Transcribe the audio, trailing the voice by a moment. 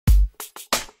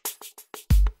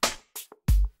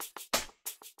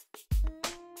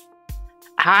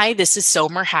Hi, this is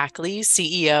Somer Hackley,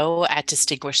 CEO at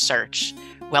Distinguished Search.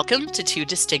 Welcome to 2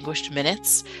 Distinguished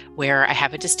Minutes, where I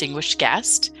have a distinguished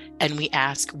guest and we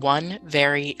ask one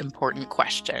very important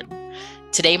question.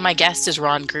 Today, my guest is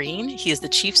Ron Green. He is the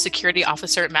Chief Security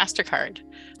Officer at Mastercard.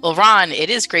 Well, Ron, it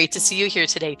is great to see you here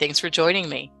today. Thanks for joining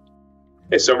me.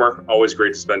 Hey, Somer. Always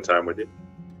great to spend time with you.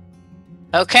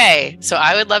 Okay, so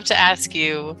I would love to ask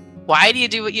you, why do you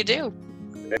do what you do?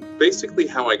 Basically,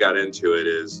 how I got into it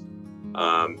is,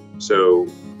 so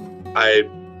I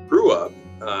grew up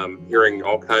hearing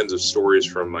all kinds of stories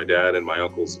from my dad and my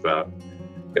uncles about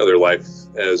their life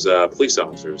as police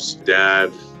officers.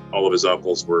 Dad, all of his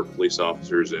uncles were police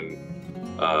officers in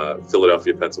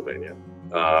Philadelphia, Pennsylvania.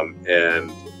 And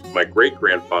my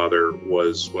great-grandfather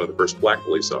was one of the first black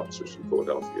police officers in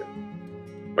Philadelphia.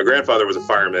 My grandfather was a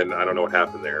fireman. I don't know what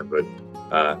happened there, but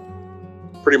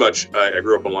pretty much I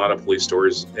grew up on a lot of police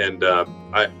stories, and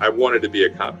I wanted to be a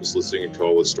cop, just listening to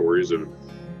all the stories of,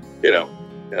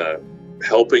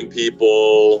 helping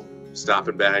people,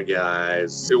 stopping bad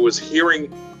guys. It was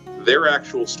hearing their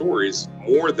actual stories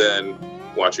more than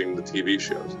watching the TV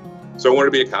shows. So I wanted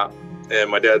to be a cop, and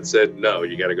my dad said, no,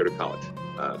 you got to go to college.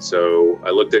 So I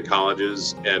looked at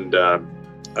colleges, and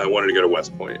I wanted to go to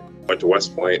West Point. Went to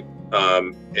West Point,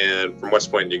 and from West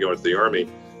Point you go into the Army.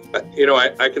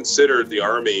 I considered the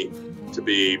Army to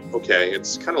be, okay,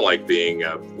 it's kind of like being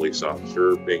a police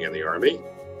officer, being in the Army.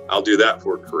 I'll do that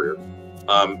for a career.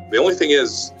 The only thing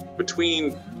is,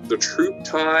 between the troop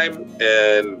time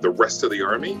and the rest of the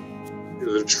Army,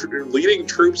 leading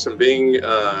troops and being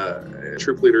a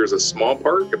troop leader is a small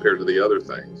part compared to the other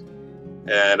things.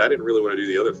 And I didn't really want to do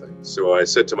the other things. So I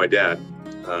said to my dad,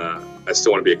 I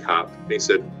still want to be a cop. And he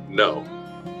said, no.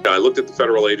 I looked at the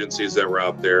federal agencies that were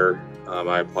out there.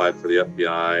 I applied for the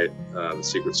FBI, the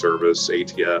Secret Service,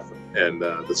 ATF, and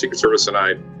the Secret Service and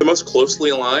I the most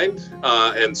closely aligned.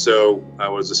 And so I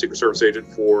was a Secret Service agent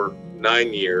for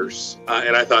 9 years.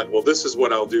 And I thought, well, this is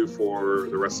what I'll do for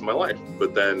the rest of my life.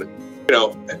 But then,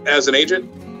 as an agent,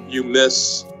 you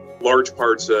miss large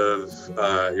parts of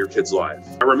your kid's life.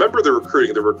 I remember the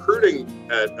recruiting. The recruiting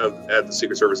at the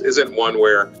Secret Service isn't one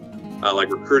where,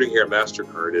 like recruiting here at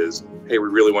Mastercard is, hey, we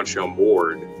really want you on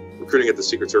board. Recruiting at the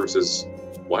Secret Service is,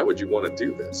 why would you want to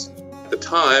do this? At the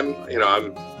time,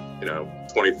 I'm,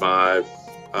 25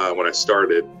 when I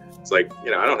started. It's like,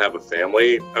 I don't have a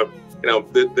family.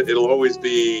 It'll always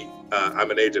be, I'm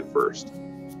an agent first.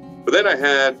 But then I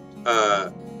had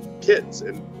kids,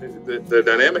 and the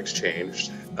dynamics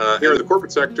changed. Here in the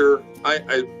corporate sector,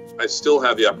 I still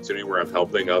have the opportunity where I'm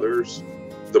helping others.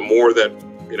 The more that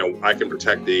I can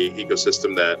protect the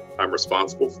ecosystem that I'm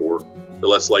responsible for, the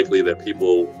less likely that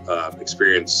people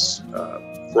experience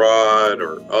fraud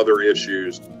or other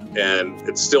issues. And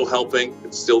it's still helping.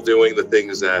 It's still doing the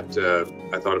things that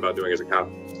I thought about doing as a cop.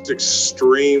 It's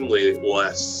extremely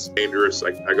less dangerous.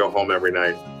 I go home every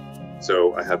night,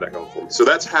 so I have that going for me. So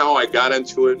that's how I got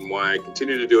into it, and why I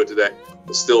continue to do it today.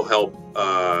 To still help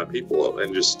people,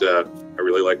 and just I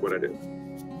really like what I do.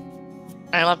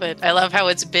 I love it. I love how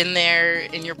it's been there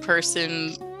in your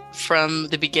person from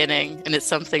the beginning, and it's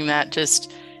something that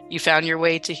just you found your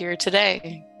way to here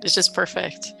today. It's just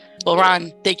perfect. Well,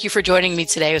 Ron, thank you for joining me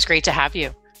today. It was great to have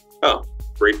you. Oh,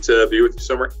 great to be with you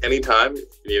somewhere anytime. If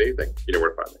you need anything, you know where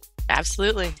to find me.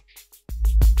 Absolutely.